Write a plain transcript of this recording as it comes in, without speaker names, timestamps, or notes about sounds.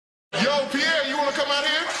Yo, Pierre, you wanna come out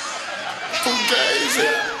here? Fugazi.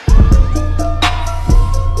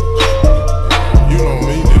 You know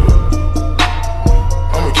me, nigga.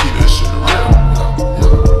 I'ma keep this shit real.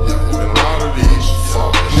 And a lot of these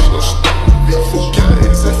fuck niggas stop be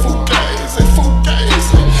fugazi, fugazi,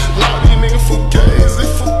 fugazi. A lot of these niggas fugazi,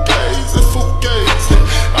 fugazi, fugazi.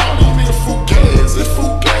 All these niggas fugazi,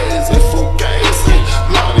 fugazi, fugazi.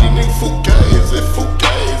 A lot of these niggas fugazi,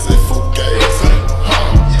 fugazi, fugazi.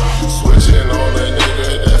 Switching on a nigga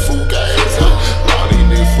that fugazi. A lot of these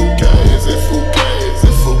niggas fugazi, fugazi,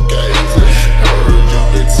 fugazi. Heard you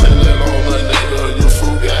been telling on a nigga you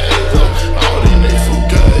fugazi. All these niggas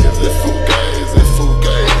fugazi, fugazi,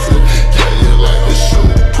 fugazi. Yeah, you like to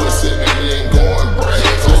shoot pussy and you ain't going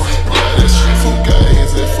crazy. Yeah, this shit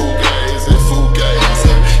fugazi, fugazi,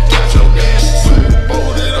 fugazi. Got your bitch too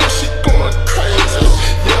bolted up, she going crazy.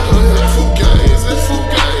 Yeah, fugazi,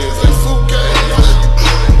 fugazi, fugazi.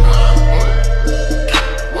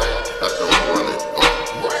 I don't want it.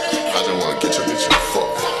 I don't wanna get your bitch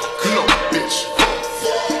fucked. You know, bitch.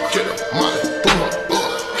 Get her money, boom her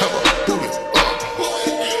up, have her booty up.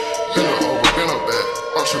 Bend her over, bend her back,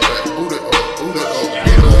 arch her back, boot it up, boot it up.